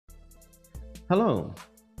Hello,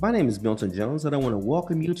 my name is Milton Jones, and I want to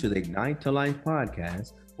welcome you to the Ignite to Life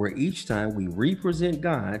podcast, where each time we represent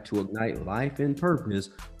God to ignite life and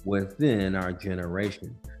purpose within our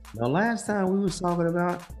generation. Now, last time we was talking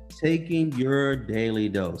about taking your daily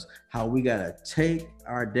dose, how we got to take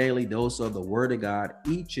our daily dose of the Word of God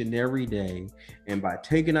each and every day. And by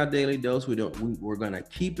taking our daily dose, we're going to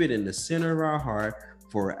keep it in the center of our heart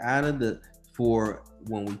for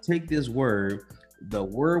when we take this word, the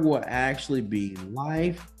word will actually be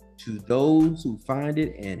life to those who find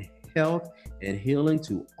it, and health and healing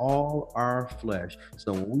to all our flesh.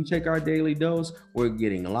 So when we take our daily dose, we're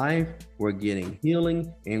getting life, we're getting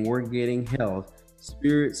healing, and we're getting health,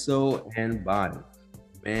 spirit, soul, and body.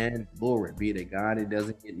 Man, glory be to God. It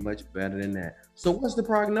doesn't get much better than that. So, what's the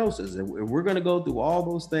prognosis? If we're going to go through all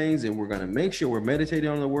those things, and we're going to make sure we're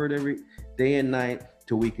meditating on the word every day and night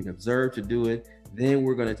till we can observe to do it, then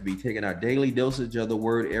we're going to be taking our daily dosage of the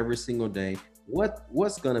word every single day.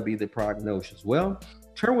 What's going to be the prognosis? Well,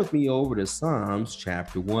 turn with me over to Psalms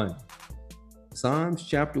chapter 1. Psalms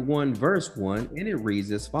chapter 1, verse 1, and it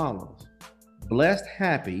reads as follows: Blessed,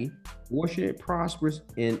 happy, fortunate, prosperous,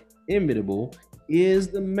 and imitable is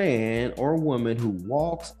the man or woman who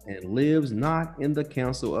walks and lives not in the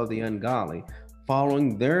counsel of the ungodly,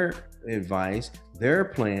 following their advice, their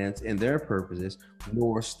plans, and their purposes,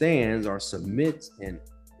 nor stands or submits and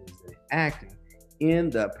is acting in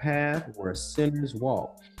the path where sinners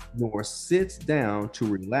walk, nor sits down to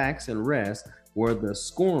relax and rest where the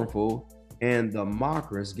scornful and the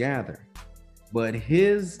mockers gather. But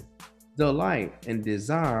his delight and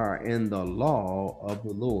desire in the law of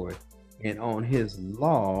the Lord, and on his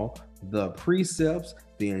law, the precepts,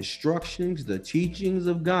 the instructions, the teachings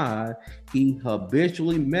of God, he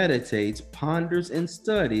habitually meditates, ponders, and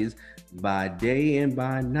studies by day and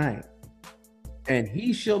by night. And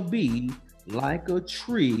he shall be like a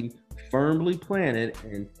tree firmly planted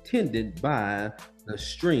and tended by the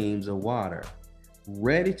streams of water,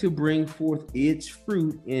 ready to bring forth its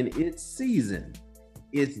fruit in its season.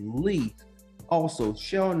 Its leaf also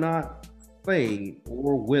shall not fade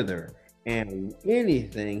or wither, and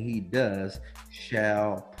anything he does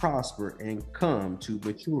shall prosper and come to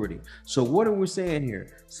maturity. So what are we saying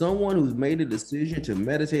here? Someone who's made a decision to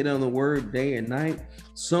meditate on the word day and night,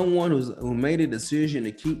 someone who made a decision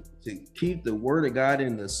to keep the word of God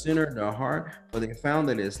in the center of their heart, for they found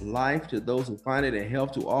that it's life to those who find it, and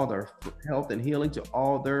health to all their health, and healing to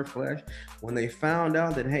all their flesh. When they found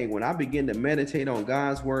out that, hey, when I begin to meditate on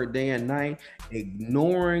God's word day and night,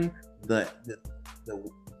 ignoring the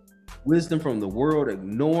wisdom from the world,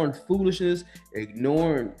 ignoring foolishness,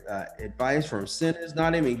 ignoring advice from sinners,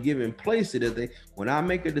 not even giving place to it. When I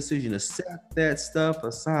make a decision to set that stuff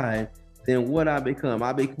aside, then what I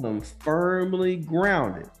become firmly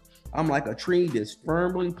grounded. I'm like a tree that's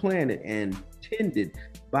firmly planted and tended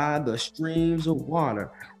by the streams of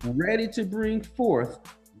water, ready to bring forth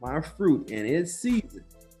my fruit in its season,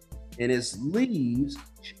 and its leaves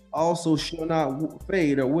also shall not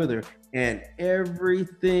fade or wither. And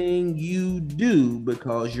everything you do,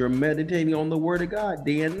 because you're meditating on the word of God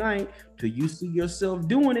day and night, till you see yourself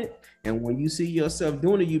doing it. And when you see yourself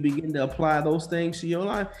doing it, you begin to apply those things to your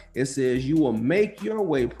life. It says you will make your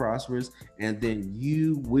way prosperous, and then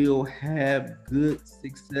you will have good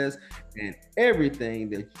success, and everything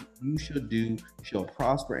that you should do shall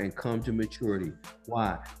prosper and come to maturity.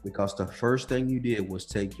 Why? Because the first thing you did was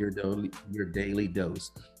take your daily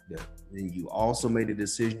dose. Then you also made a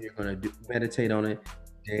decision you're going to meditate on it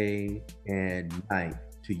day and night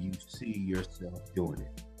till you see yourself doing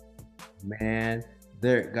it. Man,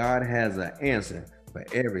 God has an answer for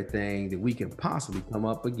everything that we can possibly come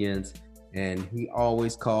up against, and he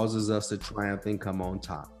always causes us to triumph and come on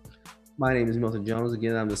top. My name is Milton Jones.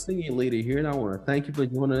 Again, I'm the singing leader here, and I want to thank you for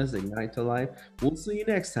joining us at Ignite to Life. We'll see you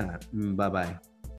next time. Bye-bye.